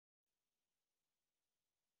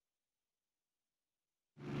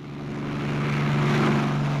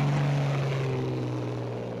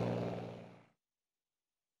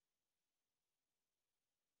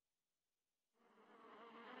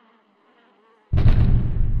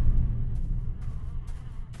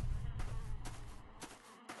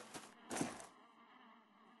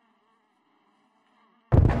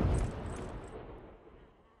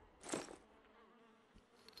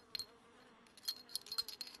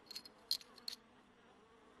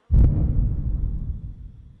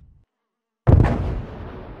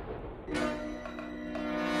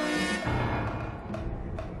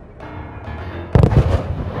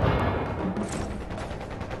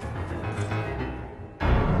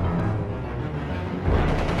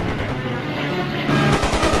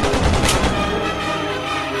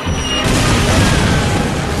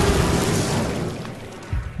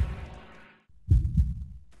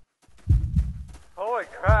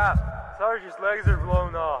crap. Sarge's legs are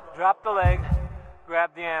blown off. Drop the leg.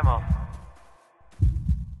 Grab the ammo.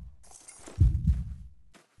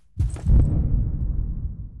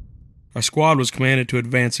 Our squad was commanded to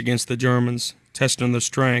advance against the Germans, testing their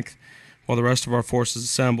strength, while the rest of our forces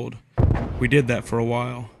assembled. We did that for a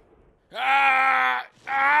while.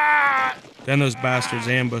 Then those bastards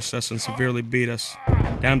ambushed us and severely beat us.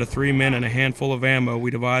 Down to 3 men and a handful of ammo,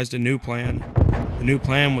 we devised a new plan. The new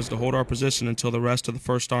plan was to hold our position until the rest of the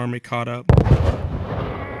First Army caught up.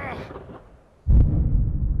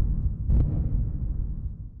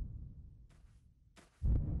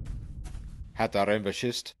 Hat er einen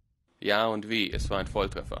beschießt? Ja und wie, es war ein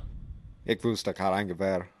Volltreffer. Ich wusste kein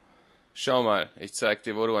Gewehr. Schau mal, ich zeig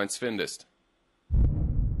dir, wo du eins findest.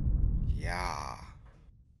 Ja.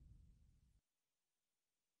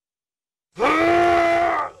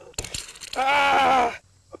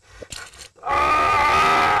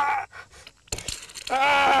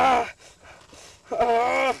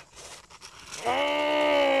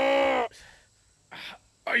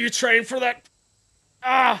 Are you trained for that?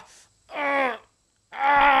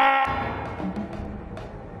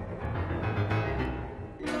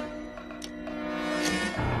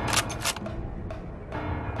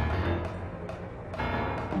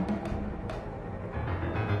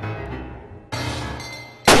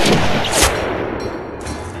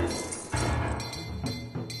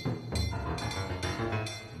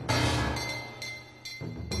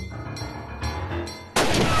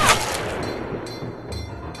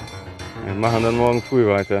 Wir machen dann morgen früh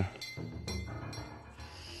weiter.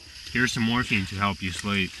 Here's some morphine to help you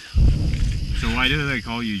sleep. So why do they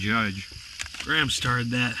call you Judge? Graham started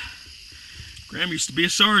that. Graham used to be a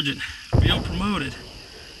sergeant, real promoted.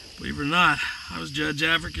 Believe it or not, I was Judge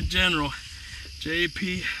Advocate General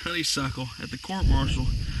J.P. Honeysuckle at the court-martial.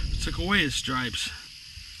 Took away his stripes.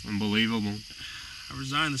 Unbelievable. I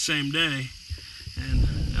resigned the same day, and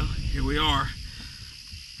well, here we are.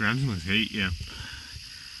 Grams must hate you.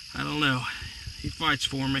 I don't know. He fights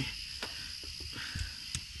for me.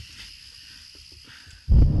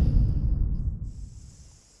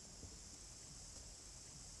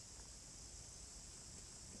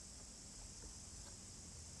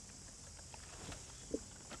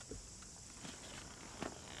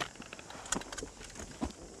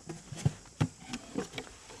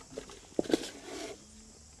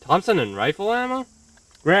 Thompson and rifle ammo?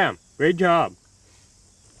 Graham, great job.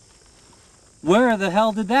 Where the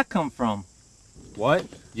hell did that come from? What?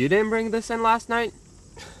 You didn't bring this in last night?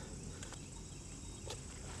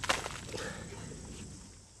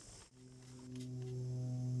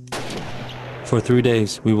 For 3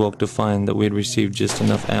 days, we woke to find that we had received just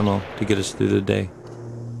enough ammo to get us through the day.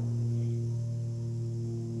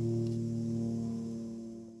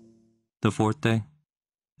 The 4th day,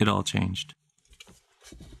 it all changed.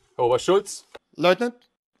 Oberschutz, Leutnant,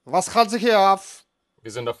 was hält sich hier auf?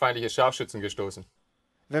 wir sind auf feindliche Scharfschützen gestoßen.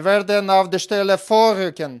 Wir werden auf die Stelle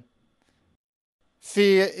vorrücken.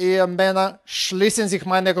 4 ihr Männer schließen sich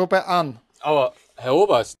meiner Gruppe an. Aber, Herr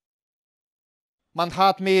Oberst, man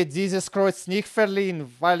hat mir dieses Kreuz nicht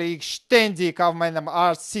verliehen, weil ich ständig auf meinem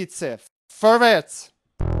Arzt sitze. Vorwärts!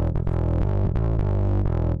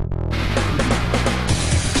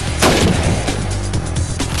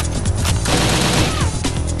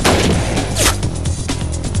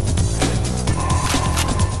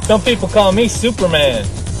 Some people call me Superman.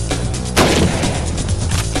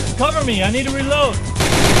 Cover me, I need to reload.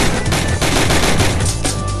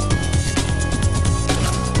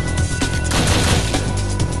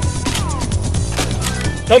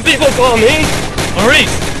 Some people call me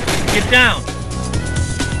Maurice. Get down.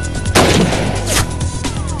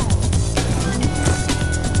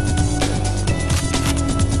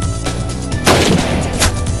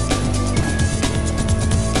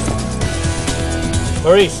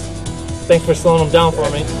 Maurice, thanks for slowing them down for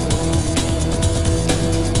me.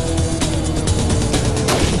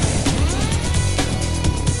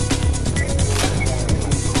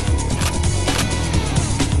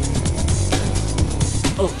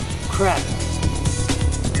 Oh, crap.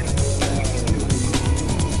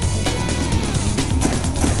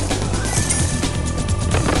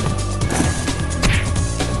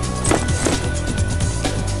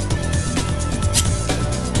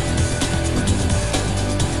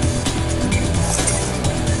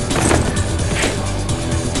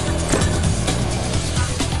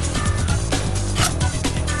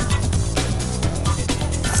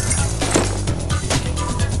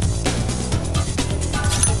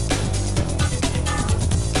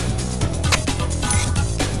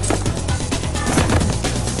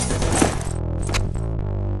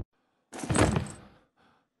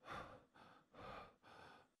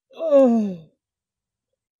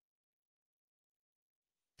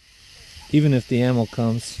 Even if the ammo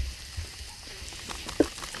comes,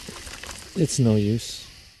 it's no use.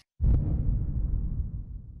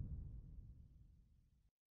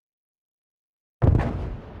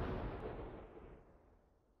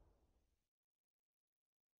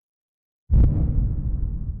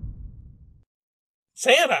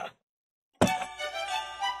 Santa!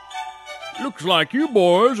 Looks like you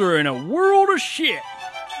boys are in a world of shit.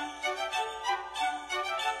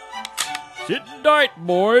 Sit tight,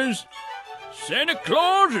 boys. Santa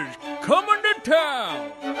Claus is coming to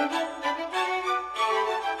town.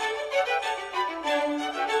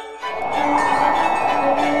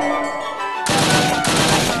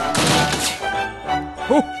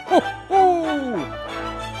 Ho, ho, ho!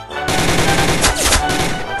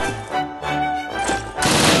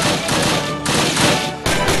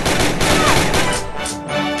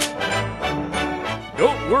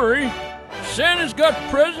 Don't worry, Santa's got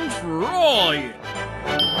presents for all of you.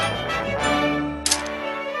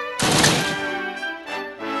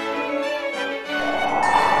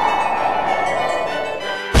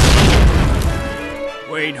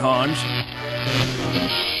 Wait, Hans.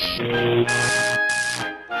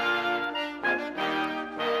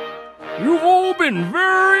 You've all been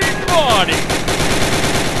very naughty.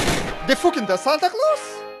 The fucking Santa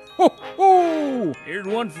Claus? Ho, ho! Here's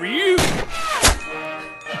one for you.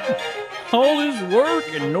 All this work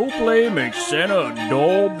and no play makes Santa a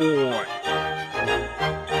dull boy.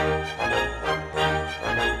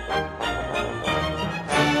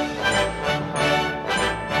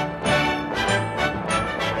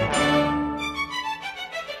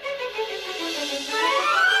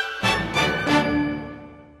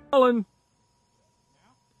 Alan.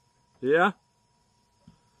 Yeah?